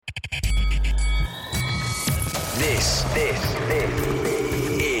This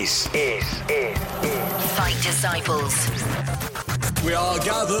is Fight Disciples. We are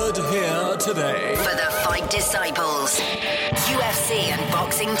gathered here today For the Fight Disciples. UFC and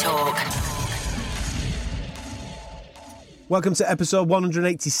boxing talk. Welcome to episode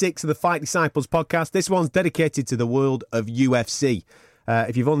 186 of the Fight Disciples podcast. This one's dedicated to the world of UFC.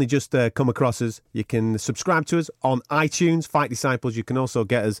 If you've only just come across us, you can subscribe to us on iTunes, Fight Disciples. You can also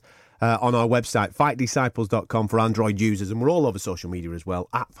get us on our website, fightdisciples.com for Android users. And we're all over social media as well,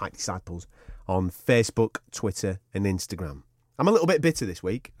 at Fight Disciples on Facebook, Twitter and Instagram. I'm a little bit bitter this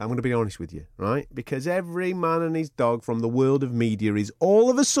week, I'm going to be honest with you, right? Because every man and his dog from the world of media is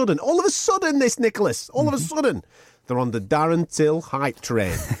all of a sudden, this, Nicholas, all of a sudden, they're on the Darren Till hype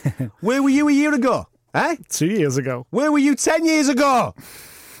train. Where were you a year ago? Eh? 2 years ago. Where were you 10 years ago?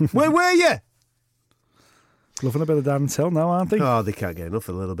 Where were you? Loving a bit of Darren Till now, aren't they? Oh, they can't get enough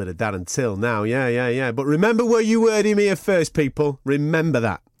of a little bit of Darren Till now. Yeah. But remember where you heard him here first, people. Remember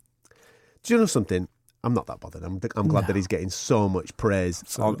that. Do you know something? I'm not that bothered. I'm glad that he's getting so much praise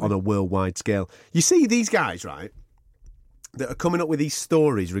on a worldwide scale. You see these guys, right, that are coming up with these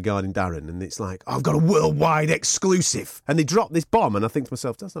stories regarding Darren, and it's like, I've got a worldwide exclusive. And they drop this bomb, and I think to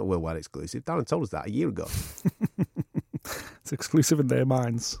myself, that's not a worldwide exclusive. Darren told us that a year ago. It's exclusive in their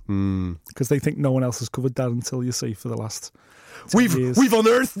minds. Because they think no one else has covered Darren Till, you see, for the last 10 years. We've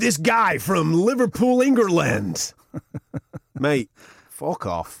unearthed this guy from Liverpool, England. Mate, fuck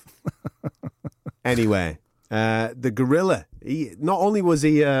off. Anyway, the Gorilla, not only was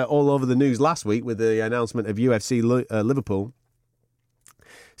he all over the news last week with the announcement of UFC Liverpool,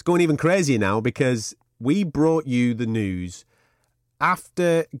 it's going even crazier now because we brought you the news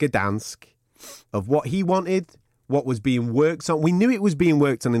after Gdansk of what he wanted, what was being worked on. We knew it was being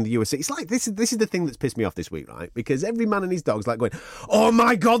worked on in the UFC. It's like, this is the thing that's pissed me off this week, right? Because every man and his dog's like going, oh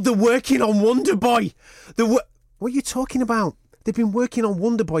my God, they're working on Wonder Boy. What are you talking about? They've been working on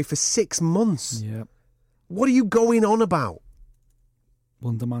Wonder Boy for 6 months. Yeah. What are you going on about?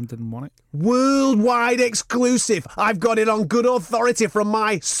 Wonder Man didn't want it. Worldwide exclusive. I've got it on good authority from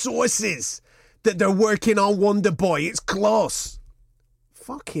my sources that they're working on Wonder Boy. It's close.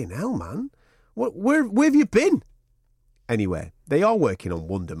 Fucking hell, man. Where have you been? Anyway, they are working on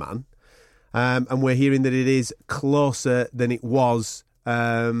Wonder Man. And we're hearing that it is closer than it was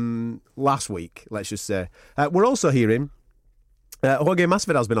last week, let's just say. We're also hearing Jorge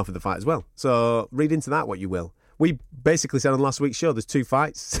Masvidal's been offered the fight as well. So read into that what you will. We basically said on last week's show there's 2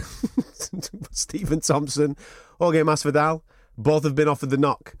 fights. Stephen Thompson, Jorge Masvidal, both have been offered the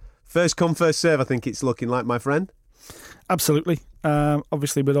knock. First come, first serve, I think it's looking like, my friend. Absolutely.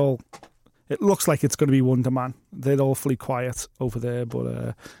 Obviously, it looks like it's going to be Wonder Man. They're awfully quiet over there,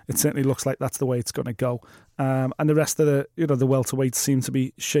 but it certainly looks like that's the way it's going to go. And the rest of the welterweights seem to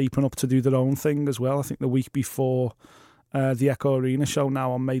be shaping up to do their own thing as well. I think the week before the Echo Arena show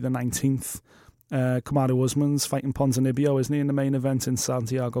now on May the 19th, Kamaru Usman's fighting Ponzinibbio, isn't he, in the main event in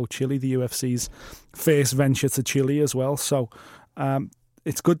Santiago, Chile, the UFC's first venture to Chile as well. So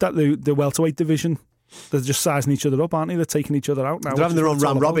it's good that the welterweight division, they're just sizing each other up, aren't they? They're taking each other out now. They're having their own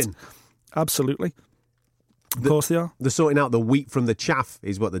round robin. Absolutely. Of course they are. They're sorting out the wheat from the chaff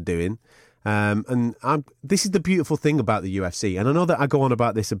is what they're doing. This is the beautiful thing about the UFC. And I know that I go on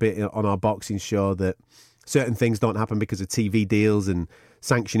about this a bit on our boxing show, that certain things don't happen because of TV deals and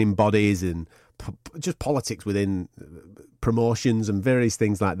sanctioning bodies and just politics within promotions and various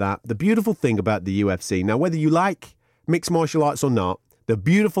things like that. The beautiful thing about the UFC, now whether you like mixed martial arts or not, the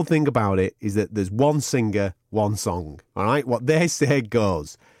beautiful thing about it is that there's one singer, one song. All right? What they say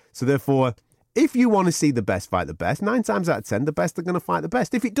goes. So therefore, if you want to see the best fight the best, 9 times out of 10, the best are going to fight the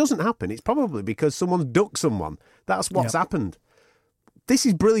best. If it doesn't happen, it's probably because someone's ducked someone. That's what's happened. This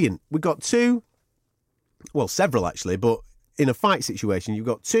is brilliant. We've got several actually, but in a fight situation, you've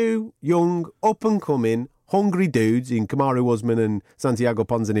got 2 young, up-and-coming, hungry dudes in Kamaru Usman and Santiago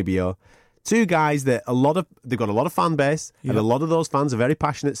Ponzinibbio. 2 guys that they've got a lot of fan base, and a lot of those fans are very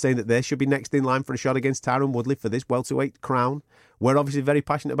passionate, saying that they should be next in line for a shot against Tyron Woodley for this welterweight crown. We're obviously very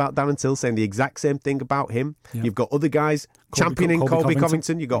passionate about Darren Till, saying the exact same thing about him. Yep. You've got other guys championing Colby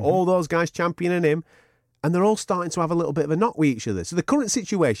Covington. You've got all those guys championing him. And they're all starting to have a little bit of a knock with each other. So the current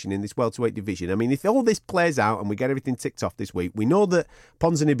situation in this welterweight division, I mean, if all this plays out and we get everything ticked off this week, we know that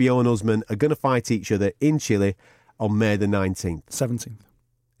Ponzinibbio and Usman are going to fight each other in Chile on May the 19th. 17th.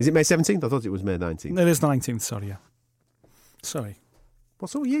 Is it May 17th? I thought it was May 19th. It is 19th, sorry, yeah. Sorry.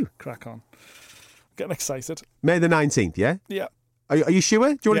 What's up with you? Crack on. Getting excited. May the 19th, yeah? Yeah. Are you sure?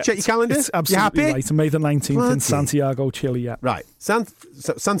 Do you want to check your calendar? It's absolutely you happy? right. May the 19th in Santiago, Chile, yeah. Right.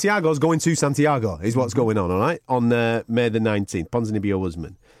 Santiago's going to Santiago is what's going on, all right? On May the 19th, Ponzinibbio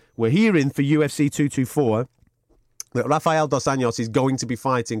Usman. We're hearing for UFC 224 that Rafael Dos Anjos is going to be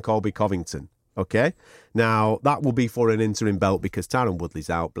fighting Colby Covington. Okay? Now, that will be for an interim belt because Tyron Woodley's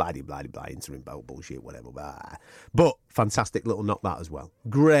out. Blah, blah, blah, interim belt bullshit, whatever. Blah. But fantastic little knock that as well.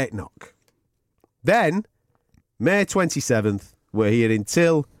 Great knock. Then, May 27th, we're here in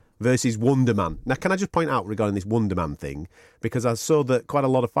Till versus Wonderman. Now, can I just point out regarding this Wonderman thing, because I saw that quite a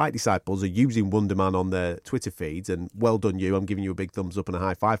lot of Fight Disciples are using Wonderman on their Twitter feeds, and well done you, I'm giving you a big thumbs up and a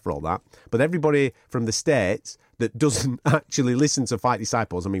high five for all that. But everybody from the States that doesn't actually listen to Fight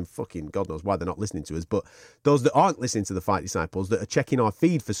Disciples, I mean, fucking God knows why they're not listening to us, but those that aren't listening to the Fight Disciples, that are checking our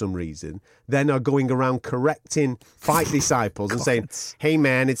feed for some reason, then are going around correcting Fight Disciples and saying, hey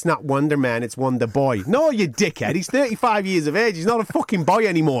man, it's not Wonder Man, it's Wonder Boy. No, you dickhead, he's 35 years of age, he's not a fucking boy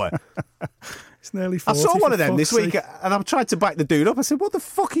anymore. It's nearly 40. I saw one of them this week and I've tried to back the dude up. I said, what the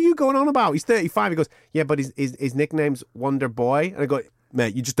fuck are you going on about? He's 35. He goes, yeah, but his nickname's Wonder Boy. And I go,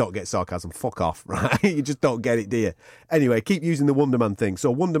 mate, you just don't get sarcasm. Fuck off, right? You just don't get it, do you? Anyway, keep using the Wonderman thing.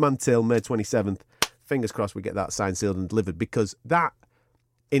 So Wonderman Till, May 27th. Fingers crossed we get that signed, sealed and delivered, because that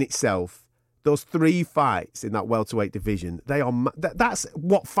in itself, those 3 fights in that welterweight division, they are that's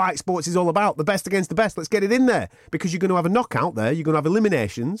what fight sports is all about. The best against the best. Let's get it in there, because you're going to have a knockout there. You're going to have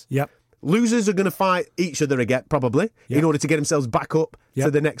eliminations. Yep. Losers are going to fight each other again, probably, in order to get themselves back up to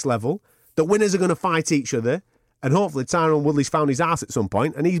the next level. The winners are going to fight each other. And hopefully Tyron Woodley's found his ass at some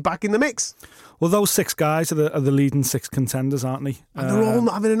point and he's back in the mix. Well, those 6 guys are the leading 6 contenders, aren't they? And they're all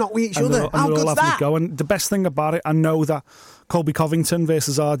not having a knock with each other. How good's that? Go. And the best thing about it, I know that Colby Covington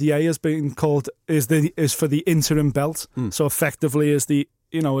versus RDA has been called is for the interim belt. So effectively is the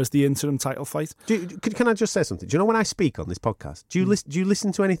interim title fight. Can I just say something? Do you know when I speak on this podcast, do you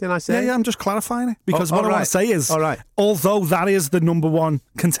listen to anything I say? Yeah, I'm just clarifying it. Because what I want to say is, although that is the number 1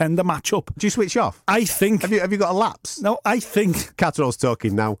 contender matchup... Do you switch off? I think... Have you got a lapse? No, I think... Catrol's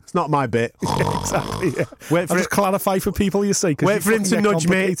talking now. It's not my bit. Exactly, yeah. I'll just clarify for people, you see. Wait for him to nudge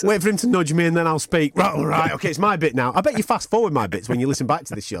me. Wait for him to nudge me and then I'll speak. Right, okay, it's my bit now. I bet you fast forward my bits when you listen back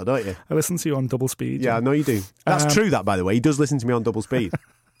to this show, don't you? I listen to you on double speed. Yeah, I know you do. That's true, that, by the way. He does listen to me on double speed.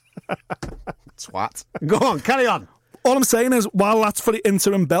 Twat. Go on, carry on. All I'm saying is, while that's for the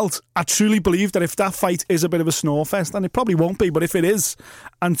interim belt, I truly believe that if that fight is a bit of a snowfest, and it probably won't be, but if it is,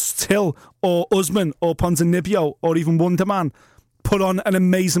 and Till or Usman or Ponzinibbio or even Wonderman put on an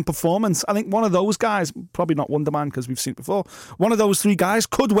amazing performance, I think one of those guys, probably not Wonderman because we've seen it before, one of those 3 guys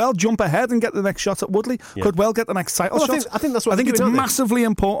could well jump ahead and get the next shot at Woodley, could well get the next title shot. I think that's what I think it's massively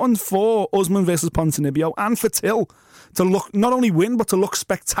important for Usman versus Ponzinibbio and for Till to look, not only win, but to look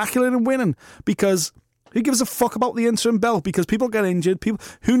spectacular in winning, because who gives a fuck about the interim belt? Because people get injured,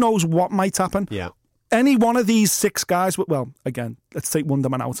 who knows what might happen. Yeah. Any one of these 6 guys, well, again, let's take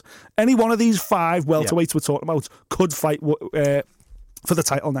Wonderman out. Any one of these 5 welterweights we're talking about could fight for the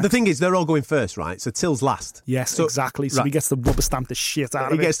title next. The thing is, they're all going first, right? So Till's last. Yes, exactly. So he gets to rubber stamp the shit out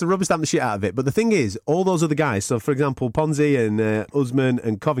of it. He gets to rubber stamp the shit out of it. But the thing is, all those other guys, so for example, Ponzi and Usman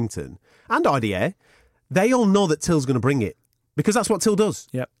and Covington and RDA, they all know that Till's going to bring it. Because that's what Till does.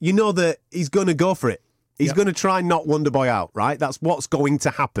 Yep. You know that he's going to go for it. He's going to try and knock Wonderboy out, right? That's what's going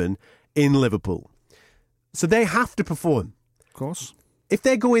to happen in Liverpool. So they have to perform. Of course. If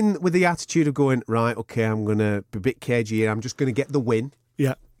they go in with the attitude of going, right, okay, I'm going to be a bit cagey here, I'm just going to get the win.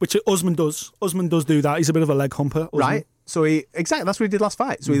 Yeah, which Usman does. Usman does do that. He's a bit of a leg humper. Usman. Right. So that's what he did last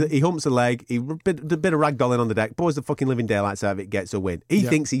fight. So he humps a leg, he did a bit of ragdolling on the deck, boys the fucking living daylights out of it, gets a win. He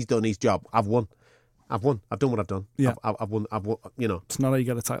thinks he's done his job. I've won. I've done what I've done. Yeah. I've won. You know. It's not how you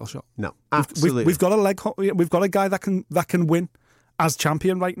get a title shot. No, absolutely. We've got we've got a guy that can win as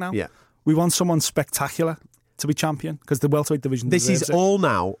champion right now. Yeah. We want someone spectacular to be champion because the welterweight division. This is all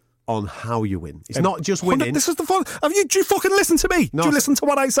now on how you win. It's not just winning. This is the fun. Do you fucking listen to me? No, do you listen to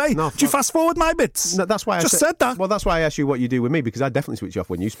what I say? No, do you fast forward my bits? No, that's why I said that. Well, that's why I asked you what you do with me, because I definitely switch off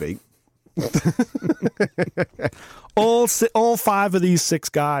when you speak. all 5 of these 6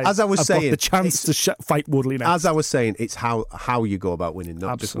 guys, as I was saying, got the chance to fight Woodley next. As I was saying, it's how you go about winning,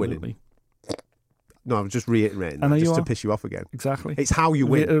 not just winning. No, I'm just reiterating that, just to piss you off again. Exactly. It's how you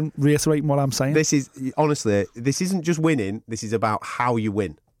win. Reiterating what I'm saying. This is, honestly, this isn't just winning. This is about how you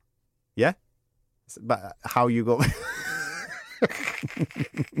win. Yeah? It's about how you go.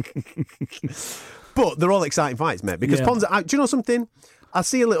 But they're all exciting fights, mate. Because Ponzi, do you know something? I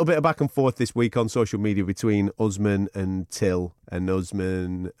see a little bit of back and forth this week on social media between Usman and Till and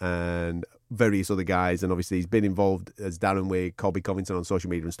Usman and various other guys. And obviously he's been involved as Darren with Colby Covington on social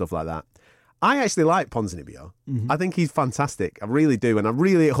media and stuff like that. I actually like Ponzinibbio. I think he's fantastic. I really do. And I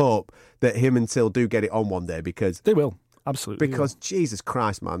really hope that him and Till do get it on one day, because... They will. Absolutely. Because, Jesus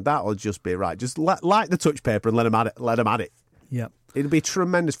Christ, man, that'll just be right. Just light the touch paper and let them at it. Yeah. It'll be a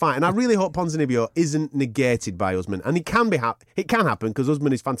tremendous fight, and I really hope Ponzinibbio isn't negated by Usman. And it can be it can happen because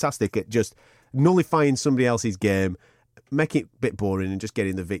Usman is fantastic at just nullifying somebody else's game, making it a bit boring, and just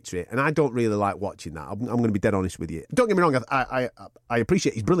getting the victory. And I don't really like watching that. I'm going to be dead honest with you. Don't get me wrong. I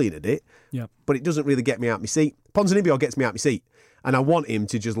appreciate he's brilliant at it, but it doesn't really get me out my seat. Ponzinibbio gets me out my seat, and I want him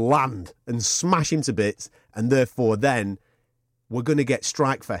to just land and smash him to bits, and therefore then we're going to get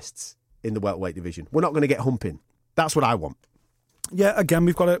strike fests in the welterweight division. We're not going to get humping. That's what I want. Yeah, again,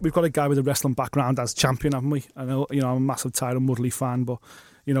 we've got a guy with a wrestling background as champion, haven't we? I know, I'm a massive Tyron Woodley fan, but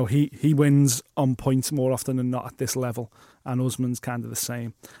he wins on points more often than not at this level, and Usman's kind of the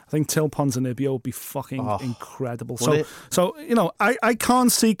same. I think Till Ponzinibbio would be fucking incredible. So I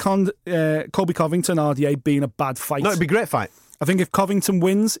can't see Colby Covington RDA being a bad fight. No, it'd be a great fight. I think if Covington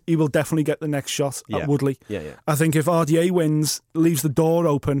wins, he will definitely get the next shot at Woodley. Yeah. I think if RDA wins, leaves the door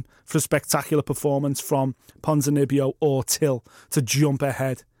open for a spectacular performance from Ponzinibbio or Till to jump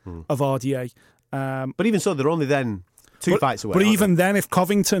ahead of RDA. But even so, they're only then two fights away. But even then, if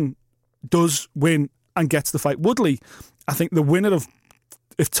Covington does win and gets the fight Woodley, I think the winner of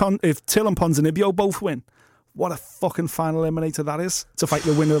if Till and Ponzinibbio both win, what a fucking final eliminator that is to fight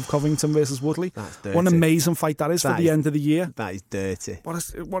the winner of Covington versus Woodley. That's dirty. What an amazing fight that is for the end of the year. That is dirty.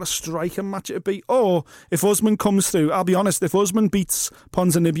 What a striking match it'd be. Or if Usman comes through, I'll be honest, if Usman beats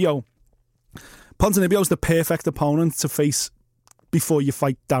Ponzinibbio's the perfect opponent to face before you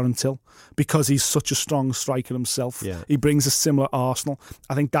fight Darren Till, because he's such a strong striker himself. Yeah. He brings a similar arsenal.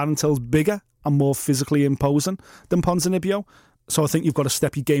 I think Darren Till's bigger and more physically imposing than Ponzinibbio. So I think you've got to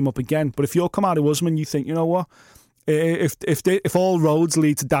step your game up again. But if you're Kamaru Usman, you think, you know what? If all roads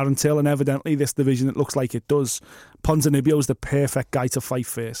lead to Darren Till, and evidently this division it looks like it does, Ponzinibbio's the perfect guy to fight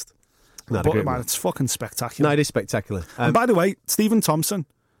first. But man, it's fucking spectacular. No, it is spectacular. And by the way, Stephen Thompson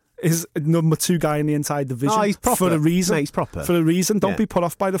is number 2 guy in the entire division. Oh, he's proper. For a reason. Mate, he's proper. For a reason. Don't be put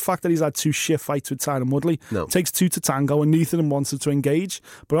off by the fact that he's had 2 shit fights with Tyron Woodley. No. It takes 2 to tango, and neither of them wanted to engage.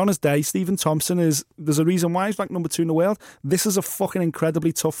 But on his day, Stephen Thompson there's a reason why he's ranked number 2 in the world. This is a fucking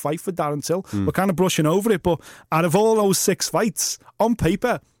incredibly tough fight for Darren Till. We're kind of brushing over it, but out of all those 6 fights, on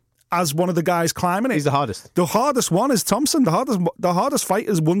paper, as one of the guys climbing it, he's the hardest. The hardest one is Thompson. The hardest fight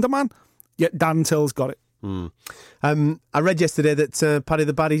is Wonderman. Yet Darren Till's got it. I read yesterday that Paddy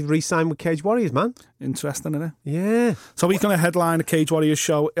the Baddy re-signed with Cage Warriors, man. Interesting, isn't it? Yeah. So he's going to headline a Cage Warriors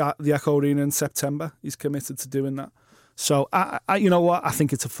show at the Echo Arena in September. He's committed to doing that. So, I you know what? I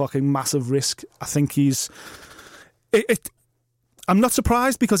think it's a fucking massive risk. I think I'm not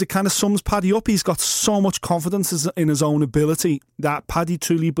surprised because it kind of sums Paddy up. He's got so much confidence in his own ability that Paddy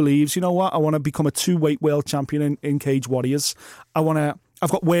truly believes, you know what? I want to become a 2-weight world champion in Cage Warriors. I've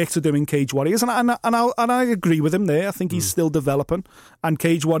got work to do in Cage Warriors, and I agree with him there. I think he's still developing, and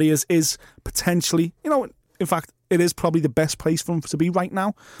Cage Warriors is potentially, in fact, it is probably the best place for him to be right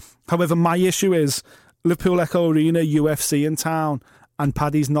now. However, my issue is Liverpool Echo Arena, UFC in town, and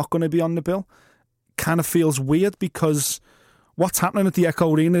Paddy's not going to be on the bill. Kind of feels weird because what's happening at the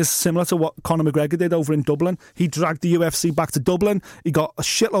Echo Arena is similar to what Conor McGregor did over in Dublin. He dragged the UFC back to Dublin. He got a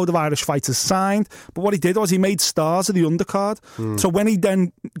shitload of Irish fighters signed. But what he did was he made stars of the undercard. So when he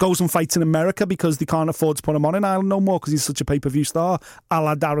then goes and fights in America because they can't afford to put him on in Ireland no more because he's such a pay-per-view star, a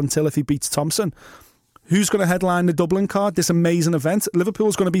la Darren Till if he beats Thompson, who's going to headline the Dublin card, this amazing event?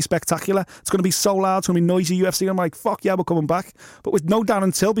 Liverpool's going to be spectacular. It's going to be so loud. It's going to be noisy UFC. I'm like, fuck yeah, we're coming back. But with no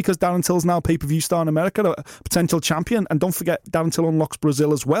Darren Till, because Darren Till's now a pay-per-view star in America, a potential champion. And don't forget, Darren Till unlocks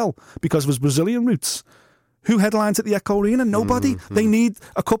Brazil as well because of his Brazilian roots. Who headlines at the Echo Arena? Nobody. They need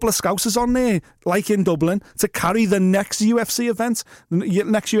a couple of scousers on there, like in Dublin, to carry the next UFC event, the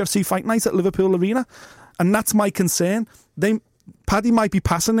next UFC fight night at Liverpool Arena. And that's my concern. Paddy might be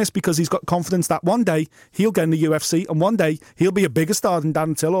passing this because he's got confidence that one day he'll get in the UFC and one day he'll be a bigger star than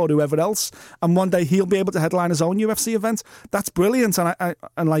Darren Till or whoever else, and one day he'll be able to headline his own UFC event. That's brilliant, and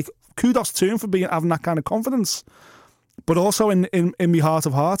I kudos to him for having that kind of confidence. But also in my heart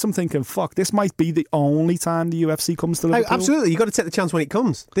of hearts, I'm thinking, fuck, this might be the only time the UFC comes to Liverpool. Absolutely, you got to take the chance when it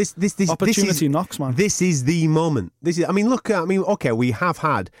comes. This opportunity knocks, man. This is the moment. Okay, we have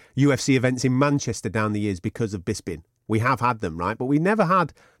had UFC events in Manchester down the years because of Bisping. We have had them, right? But we never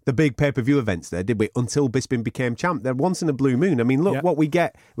had the big pay-per-view events there, did we? Until Bisping became champ. They're once in a blue moon. I mean, look what we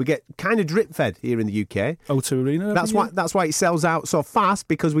get. We get kind of drip-fed here in the UK. O2 Arena. That's why it sells out so fast,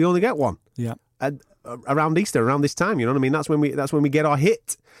 because we only get one. Yeah. Around Easter, around this time, you know what I mean? That's when we get our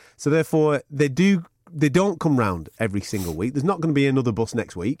hit. So therefore, they don't come round every single week. There's not going to be another bus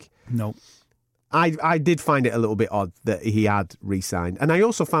next week. No. I did find it a little bit odd that he had re-signed. And I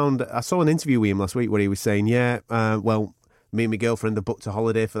saw an interview with him last week where he was saying, me and my girlfriend have booked a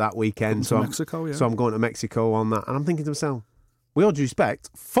holiday for that weekend. Mexico, yeah. So I'm going to Mexico on that. And I'm thinking to myself, with all due respect,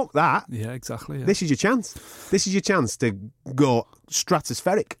 fuck that. Yeah, exactly. Yeah. This is your chance. This is your chance to go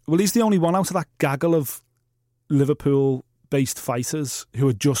stratospheric. Well, he's the only one out of that gaggle of Liverpool-based fighters who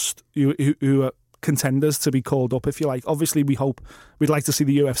are just who are contenders to be called up, if you like. Obviously, we'd like to see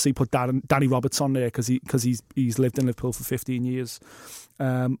the UFC put Danny Roberts on there because he's lived in Liverpool for 15 years.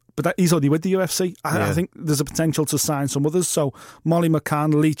 But he's already with the UFC. I think there's a potential to sign some others. So Molly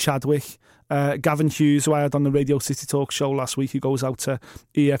McCann, Lee Chadwick, Gavin Hughes, who I had on the Radio City Talk show last week, who goes out to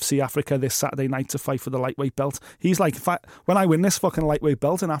EFC Africa this Saturday night to fight for the lightweight belt. He's like, when I win this fucking lightweight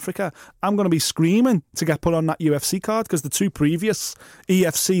belt in Africa, I'm going to be screaming to get put on that UFC card because the two previous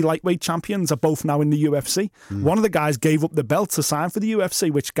EFC lightweight champions are both now in the UFC. One of the guys gave up the belt to sign for the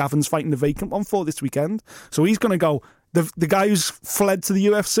UFC, which Gavin's fighting the vacant one for this weekend. So he's going to go, the guy who's fled to the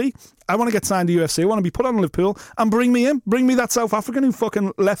UFC, I want to get signed to the UFC. I want to be put on Liverpool and bring me in. Bring me that South African who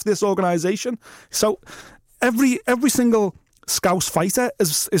fucking left this organisation. So every single Scouse fighter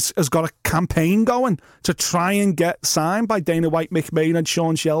has got a campaign going to try and get signed by Dana White, Mick Main and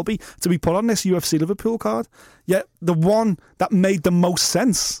Sean Shelby to be put on this UFC Liverpool card. Yet the one that made the most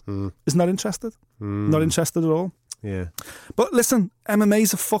sense is not interested. Not interested at all. Yeah. But listen,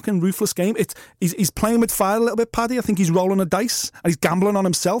 MMA's a fucking ruthless game. He's playing with fire a little bit, Paddy. I think he's rolling a dice and he's gambling on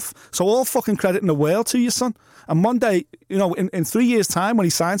himself. So all fucking credit in the world to you, son. And one day, in 3 years' time, when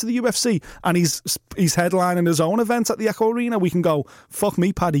he signs to the UFC and he's headlining his own event at the Echo Arena, we can go, fuck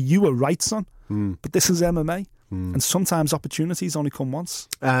me, Paddy, you were right, son. But this is MMA. And sometimes opportunities only come once.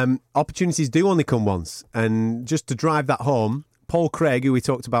 Opportunities do only come once. And just to drive that home, Paul Craig, who we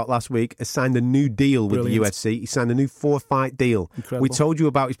talked about last week, has signed a new deal with the UFC. He signed a new 4-fight deal. Incredible. We told you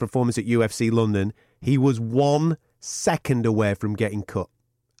about his performance at UFC London. He was 1 second away from getting cut.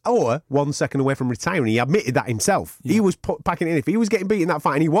 Or 1 second away from retiring. He admitted that himself. Yeah. He was packing it in. If he was getting beat in that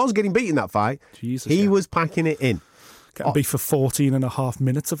fight, and he was getting beat in that fight, he was packing it in. Getting beat for 14 and a half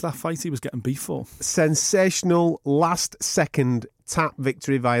minutes of that fight he was getting beat for. Sensational last-second tap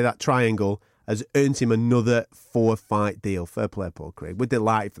victory via that triangle has earned him another 4-fight deal. Fair play, Paul Craig. We're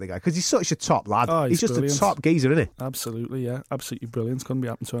delighted for the guy because he's such a top lad. He's just brilliant. A top geezer, isn't he? Absolutely, yeah. Absolutely brilliant. Couldn't be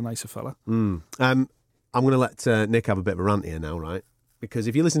happening to a nicer fella. I'm going to let Nick have a bit of a rant here now, right? Because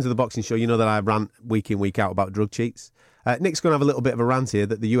if you listen to the boxing show, you know that I rant week in, week out about drug cheats. Nick's going to have a little bit of a rant here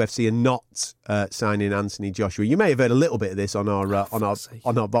that the UFC are not signing Anthony Joshua. You may have heard a little bit of this on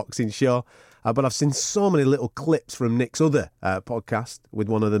our boxing show. But I've seen so many little clips from Nick's other podcast with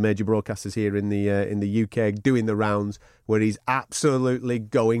one of the major broadcasters here in the UK doing the rounds where he's absolutely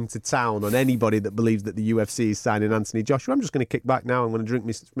going to town on anybody that believes that the UFC is signing Anthony Joshua. I'm just going to kick back now. I'm going to drink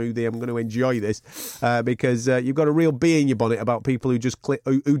my smoothie. I'm going to enjoy this because you've got a real bee in your bonnet about people who just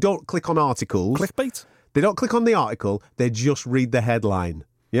who don't click on articles. Clickbait. They don't click on the article. They just read the headline.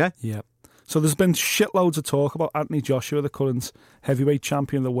 Yeah? Yeah. So there's been shitloads of talk about Anthony Joshua, the current heavyweight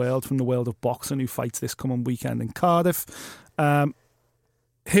champion of the world from the world of boxing, who fights this coming weekend in Cardiff.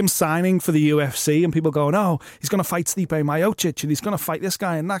 Him signing for the UFC and people going, oh, he's going to fight Stipe Miocic and he's going to fight this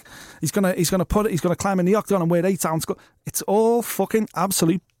guy and that. He's going to climb in the octagon and wear 8 ounce. It's all fucking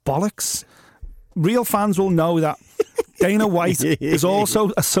absolute bollocks. Real fans will know that Dana White is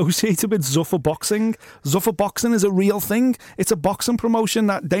also associated with Zuffa Boxing. Zuffa Boxing is a real thing. It's a boxing promotion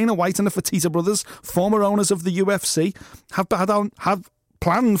that Dana White and the Fertitta brothers, former owners of the UFC, have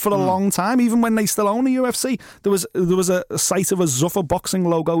planned for a long time. Even when they still own the UFC, there was a sight of a Zuffa Boxing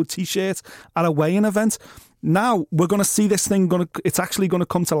logo T-shirt at a weigh-in event. Now we're going to see this thing. It's actually going to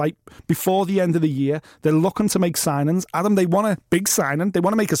come to light before the end of the year. They're looking to make signings. Adam, they want a big signing. They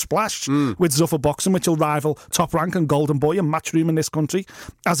want to make a splash with Zuffa Boxing, which will rival Top Rank and Golden Boy and Matchroom in this country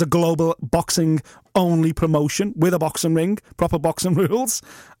as a global boxing-only promotion with a boxing ring, proper boxing rules.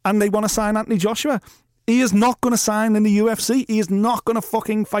 And they want to sign Anthony Joshua. He is not going to sign in the UFC. He is not going to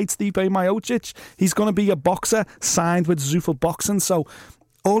fucking fight Stipe Miocic. He's going to be a boxer signed with Zuffa Boxing. So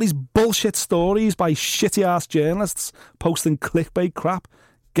all these bullshit stories by shitty-ass journalists posting clickbait crap,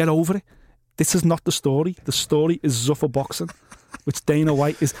 get over it. This is not the story. The story is Zuffa Boxing, which Dana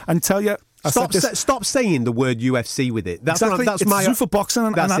White is. And tell you, Stop saying the word UFC with it. That's exactly. It's Zuffa Boxing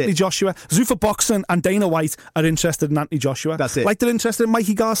and Anthony Joshua. Zuffa Boxing and Dana White are interested in Anthony Joshua. That's it. Like they're interested in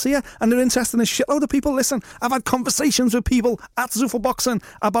Mikey Garcia and they're interested in a shitload of people. Listen, I've had conversations with people at Zuffa Boxing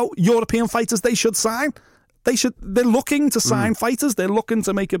about European fighters they should sign. They're looking to sign fighters. They're looking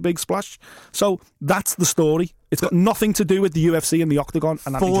to make a big splash. So that's the story. It's got nothing to do with the UFC and the Octagon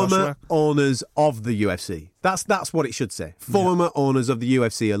and Anthony Joshua. Former owners of the UFC. That's what it should say. Former owners of the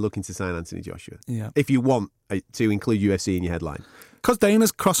UFC are looking to sign Anthony Joshua. Yeah. If you want to include UFC in your headline. Because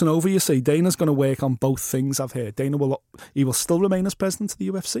Dana's crossing over, you see. Dana's going to work on both things, I've heard. Dana will still remain as president of the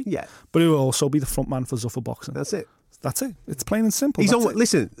UFC. Yeah. But he will also be the front man for Zuffa Boxing. That's it. That's it. It's plain and simple. He's That's on. it.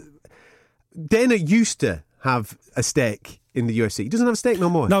 Listen, Dana used to have a stake in the UFC. He doesn't have a stake no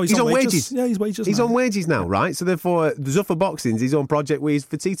more. No, he's on wages. Yeah, he's wages. He's now. on wages now, right? So therefore, Zuffa Boxing's his own project with his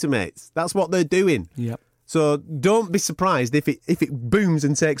Fertitta mates. That's what they're doing. Yep. So don't be surprised if it booms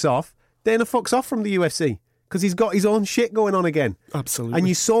and takes off. Dana fucks off from the UFC because he's got his own shit going on again. Absolutely. And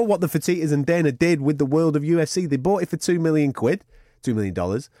you saw what the Fertittas and Dana did with the world of UFC. They bought it for $2 million, $2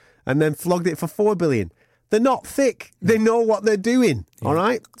 million, and then flogged it for $4 billion. They're not thick. They know what they're doing, all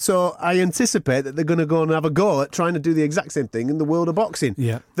right? So I anticipate that they're going to go and have a go at trying to do the exact same thing in the world of boxing.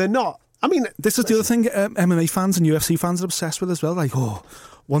 Yeah. They're not. I mean... This is the other thing MMA fans and UFC fans are obsessed with as well. Like,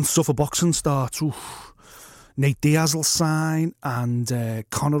 once Zuffa Boxing starts, Nate Diaz will sign and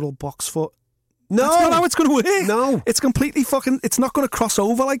Conor will box for... No! That's not how it's going to work. No. It's completely fucking... It's not going to cross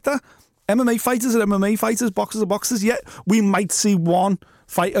over like that. MMA fighters are MMA fighters, boxers are boxers. Yeah, we might see one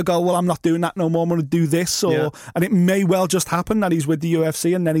fighter go, well, I'm not doing that no more, I'm going to do this. And it may well just happen that he's with the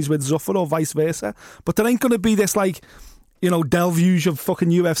UFC and then he's with Zuffa or vice versa. But there ain't going to be this, like, deluge of fucking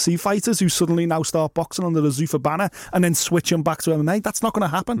UFC fighters who suddenly now start boxing under the Zuffa banner and then switch them back to MMA. That's not going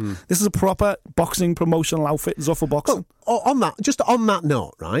to happen. This is a proper boxing promotional outfit, Zuffa Boxing. Well, on that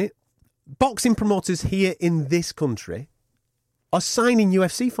note, right, boxing promoters here in this country are signing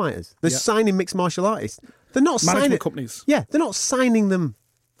UFC fighters. They're signing mixed martial artists. They're not Management signing companies. Yeah, they're not signing them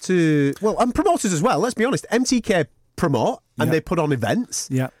to... Well, and promoters as well, let's be honest. MTK promote and they put on events.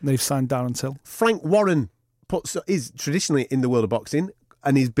 Yeah, they've signed Darren Till. Frank Warren is traditionally in the world of boxing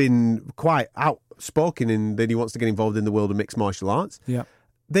and he's been quite outspoken in that he wants to get involved in the world of mixed martial arts. Yeah.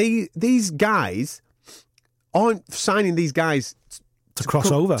 These guys aren't signing these guys to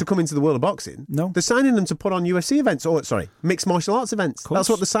cross over. To come into the world of boxing. No. They're signing them to put on UFC events, mixed martial arts events. That's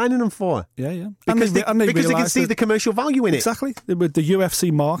what they're signing them for. Yeah. Because they can see that, the commercial value in it. Exactly. With the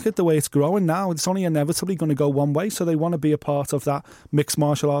UFC market, the way it's growing now, it's only inevitably going to go one way, so they want to be a part of that mixed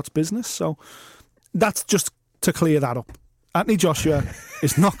martial arts business. So that's just to clear that up. Anthony Joshua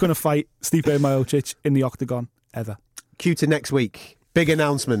is not going to fight Stipe Miocic in the octagon, ever. Cue to next week. Big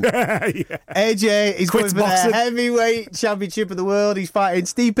announcement. AJ is going for the heavyweight championship of the world. He's fighting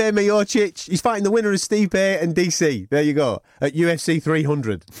Stipe Miocic. He's fighting the winner of Stipe and DC. There you go. At UFC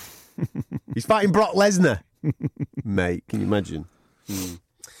 300. He's fighting Brock Lesnar. Mate, can you imagine?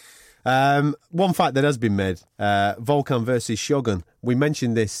 One fight that has been made. Volkan versus Shogun. We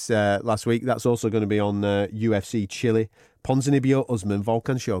mentioned this last week. That's also going to be on UFC Chile. Ponzinibbio Usman,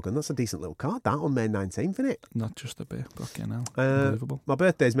 Volkan Shogun. That's a decent little card, that, on May 19th, isn't it? Not just a bit, but unbelievable. My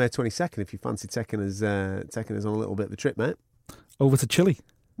birthday's May 22nd, if you fancy taking us on a little bit of a trip, mate. Over to Chile?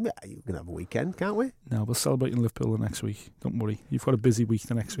 Yeah, you can have a weekend, can't we? No, we'll celebrate in Liverpool the next week. Don't worry. You've got a busy week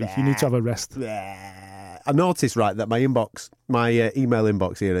the next week. You need to have a rest. I noticed, right, that my email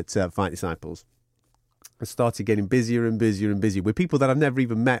inbox here at Fight Disciples has started getting busier and busier and busier with people that I've never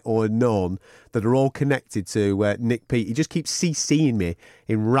even met or known that are all connected to Nick Peet. He just keeps CCing me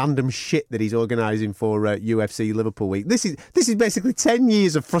in random shit that he's organising for UFC Liverpool week. This is basically 10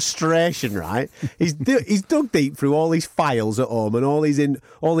 years of frustration, right? He's dug deep through all these files at home and all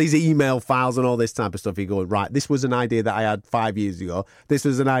these email files and all this type of stuff. He goes, right, this was an idea that I had 5 years ago. This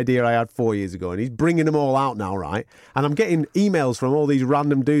was an idea I had 4 years ago. And he's bringing them all out now, right? And I'm getting emails from all these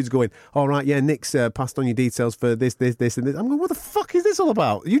random dudes going, all right, yeah, Nick's passed on your details for this, and this. I'm going, what the fuck is this all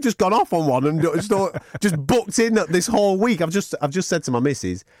about? You've just gone off on one and just booked in this whole week. I've just said to my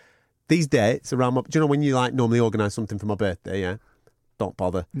missus, these dates around do you know when you like normally organise something for my birthday? Yeah, don't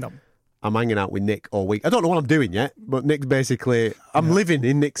bother. No, I'm hanging out with Nick all week. I don't know what I'm doing yet, but Nick's basically, I'm living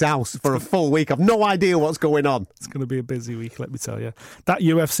in Nick's house for a full week. I've no idea what's going on. It's going to be a busy week, let me tell you. That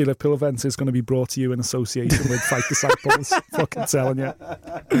UFC Liverpool event is going to be brought to you in association with Fight Disciples. Fucking telling you.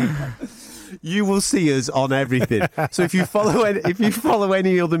 You will see us on everything. So if you follow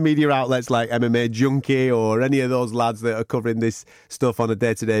any other media outlets like MMA Junkie or any of those lads that are covering this stuff on a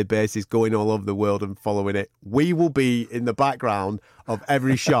day-to-day basis, going all over the world and following it, we will be in the background of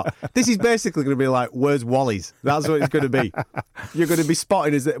every shot. This is basically going to be like, where's Wally's? That's what it's going to be. You're going to be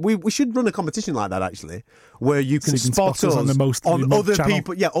spotting us. We should run a competition like that, actually, where you can spot us on other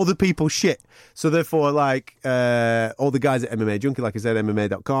people. Yeah, other people's shit. So therefore, like all the guys at MMA Junkie, like I said,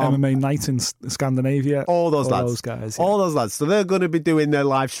 MMA.com. MMA Night in Scandinavia. All those lads. Yeah. All those lads. So they're going to be doing their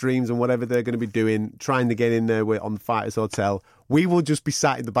live streams and whatever they're going to be doing, trying to get in there on Fighters Hotel. We will just be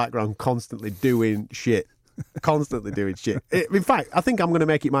sat in the background constantly doing shit. In fact, I think I'm going to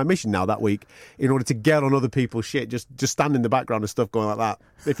make it my mission now that week in order to get on other people's shit. Just stand in the background and stuff going like that.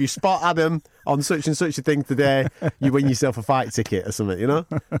 If you spot Adam on such and such a thing today, you win yourself a fight ticket or something, you know?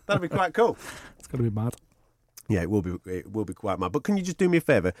 That'd be quite cool. It's going to be mad. Yeah, it will be quite mad. But can you just do me a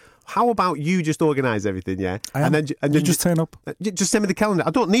favour? How about you just organise everything, yeah? And then you just turn up. Just send me the calendar.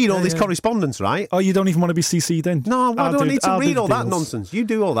 I don't need all this correspondence, right? Oh, you don't even want to be CC'd in? No, I don't need to read all that nonsense. You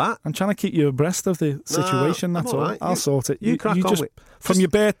do all that. I'm trying to keep you abreast of the situation, that's all. Right. I'll sort it. You crack on just, with from your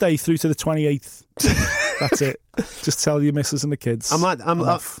birthday through to the 28th. That's it. Just tell your missus and the kids. I'm like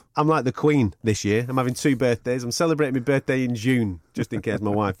the Queen this year. I'm having 2 birthdays. I'm celebrating my birthday in June, just in case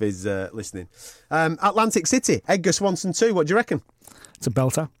my wife is listening. Atlantic City, Edgar Swanson 2. What do you reckon? It's a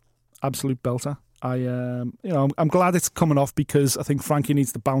belter, absolute belter. I'm glad it's coming off because I think Frankie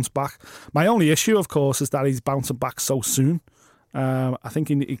needs to bounce back. My only issue, of course, is that he's bouncing back so soon. I think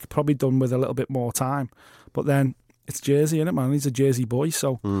he could probably done with a little bit more time, but then. It's Jersey, innit, man? He's a Jersey boy,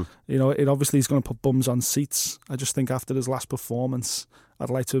 so, it obviously is going to put bums on seats. I just think after his last performance, I'd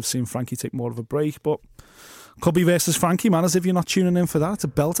like to have seen Frankie take more of a break, but Cubby versus Frankie, man, as if you're not tuning in for that. It's a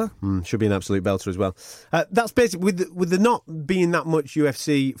belter. Should be an absolute belter as well. That's basically, with there not being that much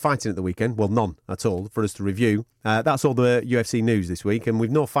UFC fighting at the weekend, well, none at all, for us to review, that's all the UFC news this week, and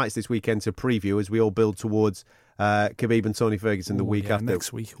we've no fights this weekend to preview as we all build towards Khabib and Tony Ferguson the week after.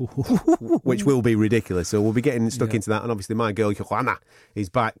 Next week. Which will be ridiculous. So we'll be getting stuck into that. And obviously my girl, Joanna, is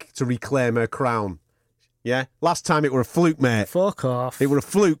back to reclaim her crown. Yeah? Last time it were a fluke, mate. Fuck off. It were a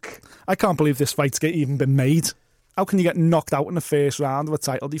fluke. I can't believe this fight's even been made. How can you get knocked out in the first round of a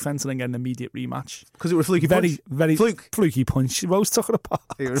title defence and then get an immediate rematch? Because it was a fluky punch. Very fluky punch. Rose took it apart.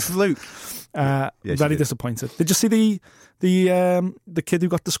 It was a fluke. Very disappointed. Did you see the kid who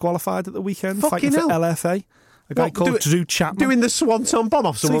got disqualified at the weekend fighting for LFA? A guy called Drew Chapman. Doing the swanton bomb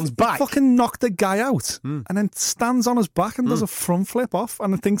off someone's back. Fucking knocked the guy out and then stands on his back and does a front flip off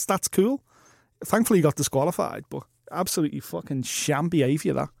and thinks that's cool. Thankfully he got disqualified, but absolutely fucking sham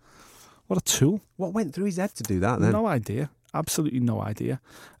behaviour, that. What a tool. What went through his head to do that then? No idea. Absolutely no idea.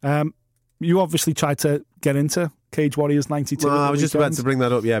 You obviously tried to get into Cage Warriors 92. I was just about to bring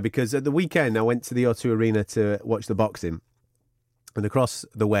that up, yeah, because at the weekend I went to the O2 Arena to watch the boxing. And across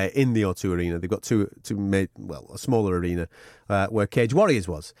the way in the O2 Arena, they've got a smaller arena where Cage Warriors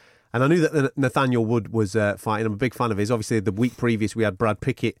was. And I knew that Nathaniel Wood was fighting. I'm a big fan of his. Obviously, the week previous, we had Brad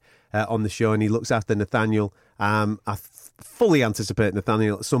Pickett on the show, and he looks after Nathaniel. I fully anticipate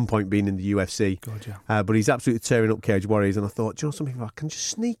Nathaniel at some point being in the UFC. God, yeah. But he's absolutely tearing up Cage Warriors. And I thought, do you know something? If I can just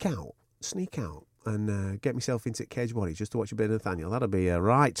sneak out and get myself into Cage Warriors just to watch a bit of Nathaniel, that'd be a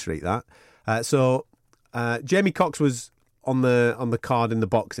right treat, that. So Jamie Cox was on the card in the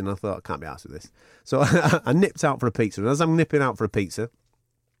boxing. I thought, I can't be arsed with this. So I nipped out for a pizza. And as I'm nipping out for a pizza,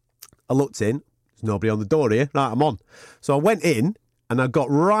 I looked in. There's nobody on the door here. Right, I'm on. So I went in and I got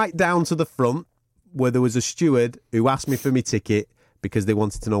right down to the front where there was a steward who asked me for my ticket because they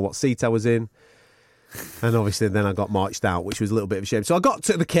wanted to know what seat I was in. And obviously then I got marched out, which was a little bit of a shame. So I got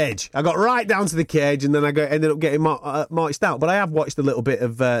to the cage. I got right down to the cage and then I ended up getting marched out. But I have watched a little bit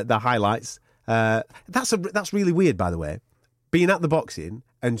of the highlights. That's really weird, by the way. Being at the boxing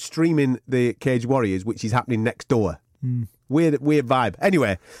and streaming the Cage Warriors, which is happening next door. Weird vibe.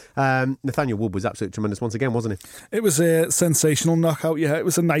 Anyway, Nathaniel Wood was absolutely tremendous once again, wasn't he? It was a sensational knockout, yeah. It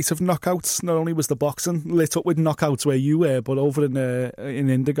was a night of knockouts. Not only was the boxing lit up with knockouts where you were, but over in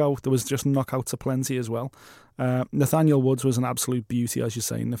Indigo, there was just knockouts aplenty as well. Nathaniel Woods was an absolute beauty, as you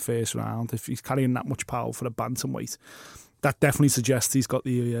say, in the first round. If he's carrying that much power for a bantamweight, that definitely suggests he's got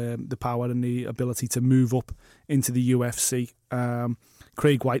the power and the ability to move up into the UFC.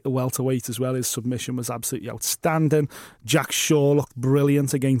 Craig White, the welterweight as well, his submission was absolutely outstanding. Jack Shaw looked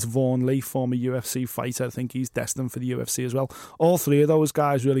brilliant against Vaughan Lee, former UFC fighter. I think he's destined for the UFC as well. All three of those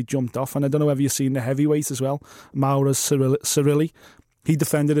guys really jumped off, and I don't know whether you've seen the heavyweight as well, Maura Cirilli. He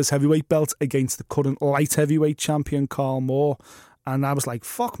defended his heavyweight belt against the current light heavyweight champion, Carl Moore, and I was like,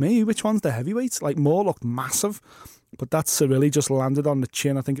 fuck me, which one's the heavyweight? Like, Moore looked massive, but that Cirilli just landed on the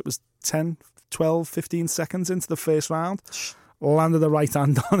chin. I think it was 10, 12, 15 seconds into the first round. Landed the right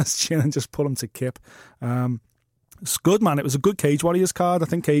hand on his chin and just put him to kip. It's good, man. It was a good Cage Warriors card. I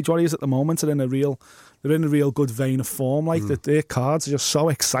think Cage Warriors at the moment are in a real good vein of form. Like their cards are just so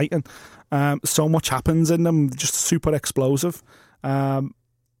exciting. So much happens in them. Just super explosive. I'm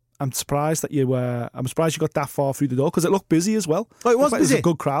surprised that you got that far through the door because it looked busy as well. Oh, it was busy. There was a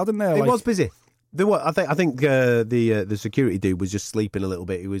good crowd in there. It was busy. I think the security dude was just sleeping a little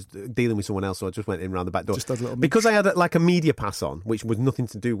bit. He was dealing with someone else, so I just went in around the back door. Just a little because I had a media pass on, which was nothing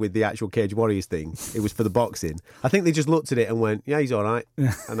to do with the actual Cage Warriors thing. It was for the boxing. I think they just looked at it and went, "Yeah, he's all right,"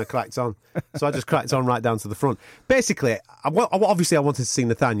 and I cracked on. So I just cracked on right down to the front. Basically, obviously I wanted to see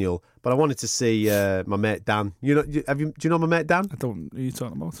Nathaniel, but I wanted to see my mate Dan. Do you know my mate Dan? I don't. Who are you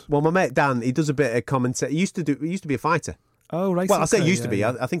talking about? Well, my mate Dan, he does a bit of commentary. He used to be a fighter. Oh, right. Well, I say okay, used to be.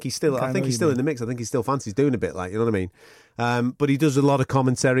 yeah. I think he's still. Okay, I I know think what he's you still in mean. the mix. I think he still fancies doing a bit, like, you know what I mean. But he does a lot of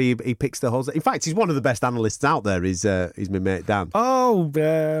commentary. He picks the holes. In fact, he's one of the best analysts out there. He's my mate Dan. Oh,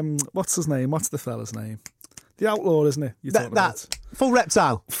 what's his name? What's the fella's name? The Outlaw, isn't it? You're talking That's about? Full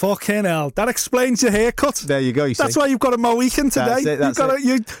Reptile. Fucking hell. That explains your haircut. There you go. You That's see. why you've got a Mohican today. That's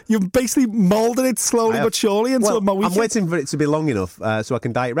it. You've basically moulded it slowly but surely into a Mohican. I'm waiting for it to be long enough so I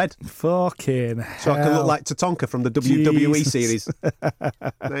can dye it red. Fucking hell. So I can look like Tatanka from the WWE Jesus. series.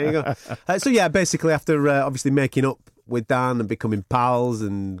 There you go. So yeah, basically after obviously making up with Dan and becoming pals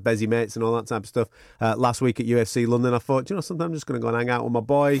and busy mates and all that type of stuff, last week at UFC London, I thought, something, I'm just going to go and hang out with my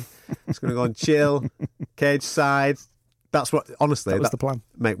boy. Just going to go and chill, cage side. That's what, honestly, That was the plan.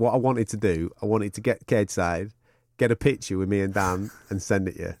 Mate, what I wanted to do, I wanted to get cage side, get a picture with me and Dan and send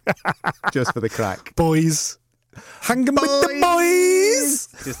it you. Just for the crack. Boys. Hanging with the boys.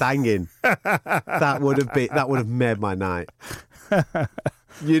 Just hanging. That would have made my night.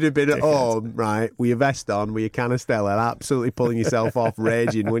 You'd have been at home, right, with your vest on, with your canistella, absolutely pulling yourself off,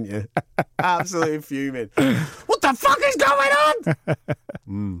 raging, wouldn't you? Absolutely fuming. What the fuck is going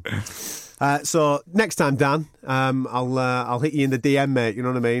on? So next time, Dan, I'll hit you in the DM, mate. You know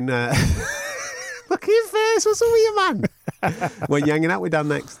what I mean? Look at your face. What's up with you, man? When you hanging out with Dan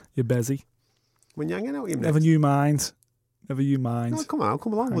next? You're busy. When you hanging out with him next? Never you mind. Never you mind. No, come on, I'll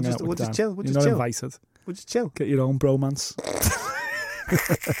come along. Hang We'll out with just Dan. chill. We'll You're just not chill. invited. We'll just chill. Get your own bromance.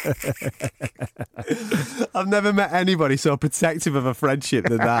 I've never met anybody so protective of a friendship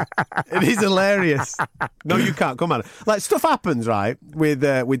than that. It is hilarious. No, you can't. Come on. Like, stuff happens, right? With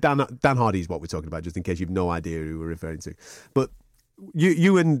Dan Hardy is what we're talking about, just in case you've no idea who we're referring to. But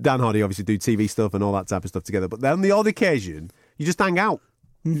you and Dan Hardy obviously do TV stuff and all that type of stuff together. But then on the odd occasion, you just hang out.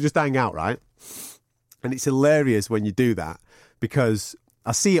 You just hang out, right? And it's hilarious when you do that because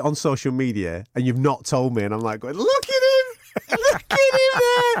I see it on social media and you've not told me, and I'm like, going, look at him! Look at him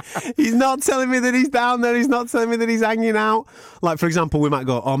there! He's not telling me that he's down there. He's not telling me that he's hanging out. Like, for example, we might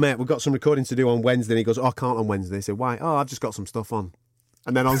go, oh, mate, we've got some recording to do on Wednesday. And he goes, oh, I can't on Wednesday. I say, why? Oh, I've just got some stuff on.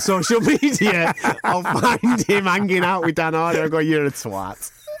 And then on social media, I'll find him hanging out with Dan Hardy. I go, you're a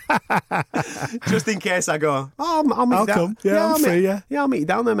twat. Just in case I go, oh, I'll meet I'll you down. come. Yeah, I'm free, yeah. Yeah, I'll meet you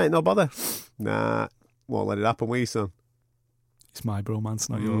down there, mate. No bother. Nah, won't let it happen with you, son. It's my bromance,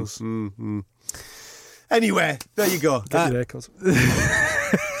 not yours. Anyway, there you go. Get your haircut.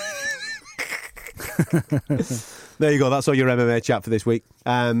 There you go. That's all your MMA chat for this week.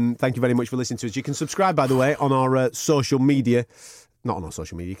 Thank you very much for listening to us. You can subscribe, by the way, on our social media. Not on our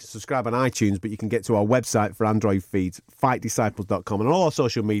social media. You can subscribe on iTunes, but you can get to our website for Android feeds, fightdisciples.com, and on all our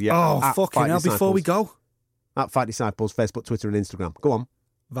social media. Oh, at fucking hell. Before we go, at Fight Disciples, Facebook, Twitter, and Instagram. Go on.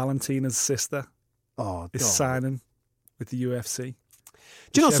 Valentina's sister Oh, is God. signing with the UFC.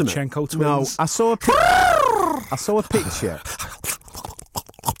 Do you know Shevchenko something? No, twins. I saw a picture. I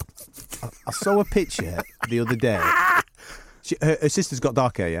saw a picture the other day. Her sister's got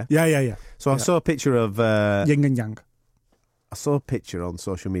dark hair, yeah? Yeah. So I saw a picture of... Yin and yang. I saw a picture on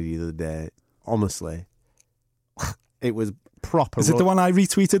social media the other day. Honestly, it was proper... Is it the one I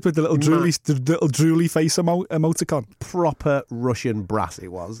retweeted with the little drooly face emoticon? Proper Russian brass it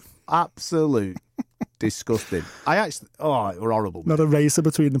was. Absolute disgusting. I actually... Oh, it were horrible. Not a racer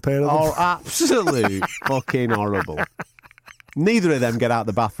between the pair of them. Oh, absolute fucking horrible. Neither of them get out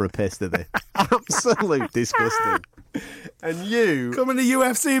the bath for a piss, do they? Absolute disgusting. And you... Coming to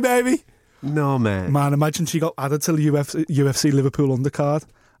UFC, baby. No, man. Man, imagine she got added to the UFC Liverpool undercard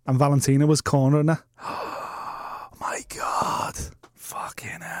and Valentina was cornering her. Oh, my God.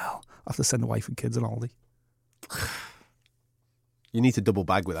 Fucking hell. I have to send the wife and kids an Aldi. You need to double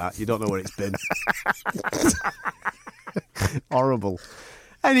bag with that. You don't know where it's been. Horrible.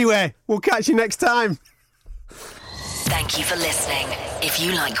 Anyway, we'll catch you next time. Thank you for listening. If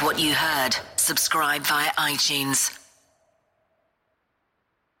you like what you heard, subscribe via iTunes.